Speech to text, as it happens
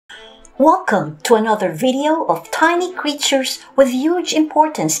Welcome to another video of tiny creatures with huge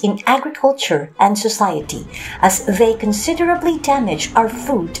importance in agriculture and society as they considerably damage our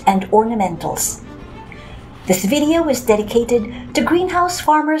food and ornamentals. This video is dedicated to greenhouse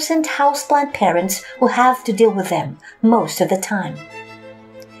farmers and houseplant parents who have to deal with them most of the time.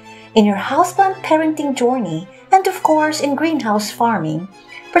 In your houseplant parenting journey, and of course in greenhouse farming,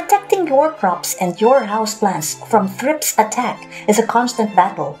 protecting your crops and your houseplants from thrips attack is a constant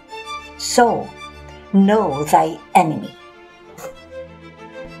battle. So, know thy enemy.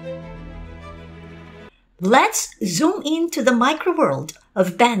 Let's zoom into the microworld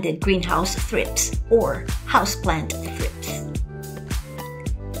of banded greenhouse thrips or houseplant thrips.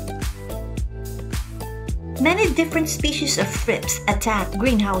 Many different species of thrips attack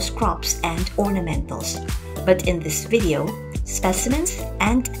greenhouse crops and ornamentals, but in this video, specimens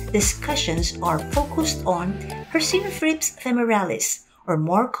and discussions are focused on Hercinothrips femoralis, or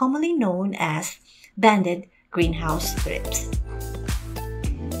more commonly known as banded greenhouse thrips.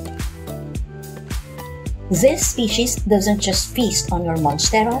 This species doesn't just feast on your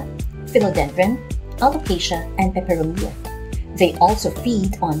monstera, philodendron, alocasia, and peperomia. They also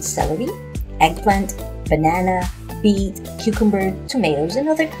feed on celery, eggplant, banana, beet, cucumber, tomatoes, and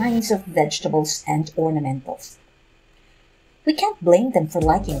other kinds of vegetables and ornamentals. We can't blame them for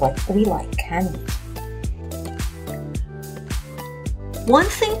liking what we like, can we? One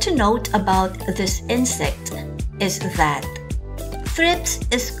thing to note about this insect is that thrips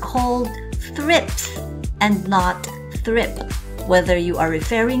is called thrips and not thrip, whether you are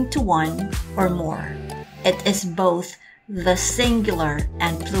referring to one or more. It is both the singular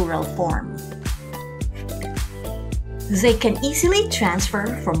and plural form. They can easily transfer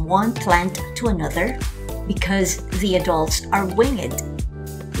from one plant to another because the adults are winged.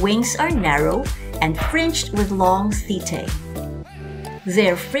 Wings are narrow and fringed with long setae.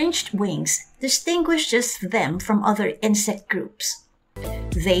 Their fringed wings distinguishes them from insect groups.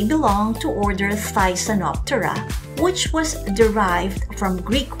 They belong to order Thysanoptera, which was derived from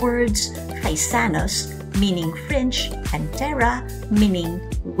Greek words thysanos, meaning fringe, and ptera, meaning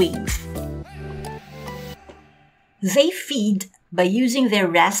wings. They feed by using their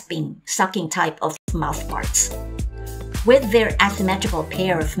rasping, sucking type of mouthparts. With their asymmetrical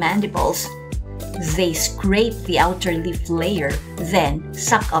pair of mandibles, they scrape the outer leaf layer, then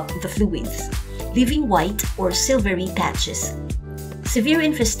suck up the fluids, leaving white or silvery patches. Severe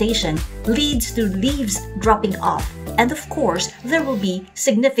infestation leads to leaves dropping off, and of course, there will be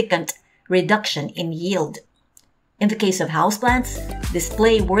significant reduction in yield. In the case of houseplants,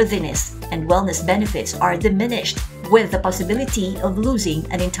 display worthiness and wellness benefits are diminished with the possibility of losing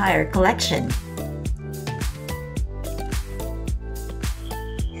an entire collection.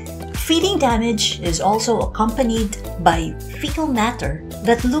 Feeding damage is also accompanied by fecal matter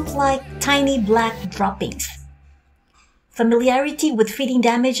that look like tiny black droppings. Familiarity with feeding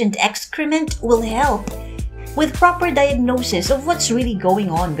damage and excrement will help with proper diagnosis of what's really going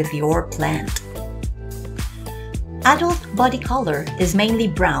on with your plant. Adult body color is mainly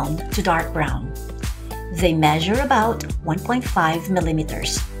brown to dark brown. They measure about 1.5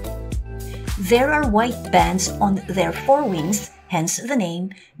 millimeters. There are white bands on their forewings, hence the name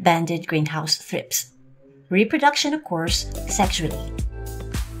banded greenhouse thrips. Reproduction occurs sexually.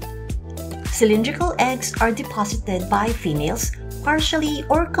 Cylindrical eggs are deposited by females partially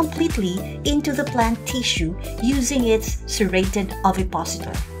or completely into the plant tissue using its serrated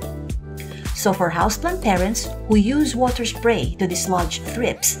ovipositor. So for houseplant parents who use water spray to dislodge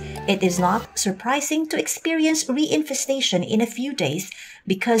thrips, it is not surprising to experience reinfestation in a few days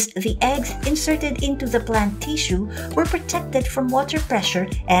because the eggs inserted into the plant tissue were protected from water pressure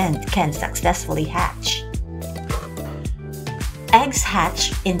and can successfully hatch. Eggs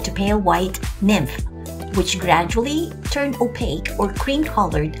hatch into pale white nymph, which gradually turn opaque or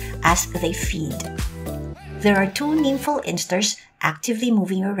cream-colored as they feed. There are two nymphal instars actively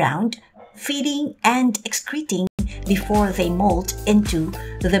moving around, feeding and excreting before they molt into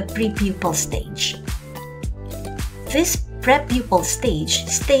the prepupal stage. This prepupal stage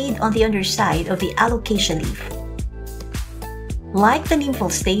stayed on the underside of the alocasia leaf. Like the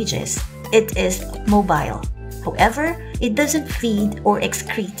nymphal stages, it is mobile. However, it doesn't feed or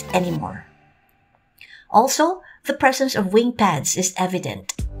excrete anymore. Also, the presence of wing pads is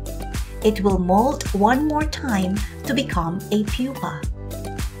evident. It will molt one more time to become a pupa.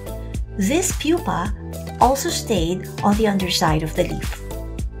 This pupa also stayed on the underside of the leaf.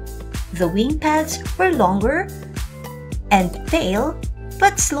 The wing pads were longer and pale,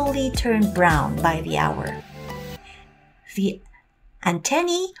 but slowly turned brown by the hour. The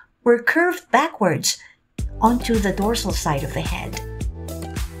antennae were curved backwards onto the dorsal side of the head.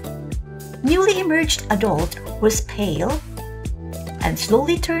 newly emerged adult was pale and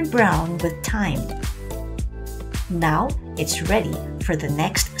slowly turned brown with time. Now it's ready for the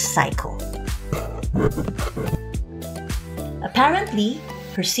next cycle. Apparently,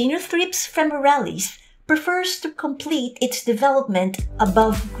 Hercinothrips femoralis prefers to complete its development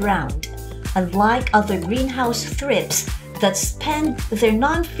above ground, unlike other greenhouse thrips that spend their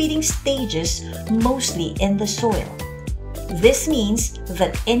non-feeding stages mostly in the soil. This means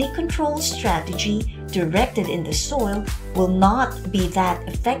that any control strategy directed in the soil will not be that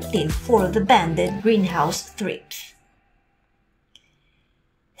effective for the banded greenhouse thrips.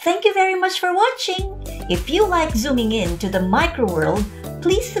 Thank you very much for watching! If you like zooming in to the Microworld,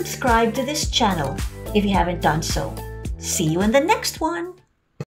 please subscribe to this channel if you haven't done so. See you in the next one!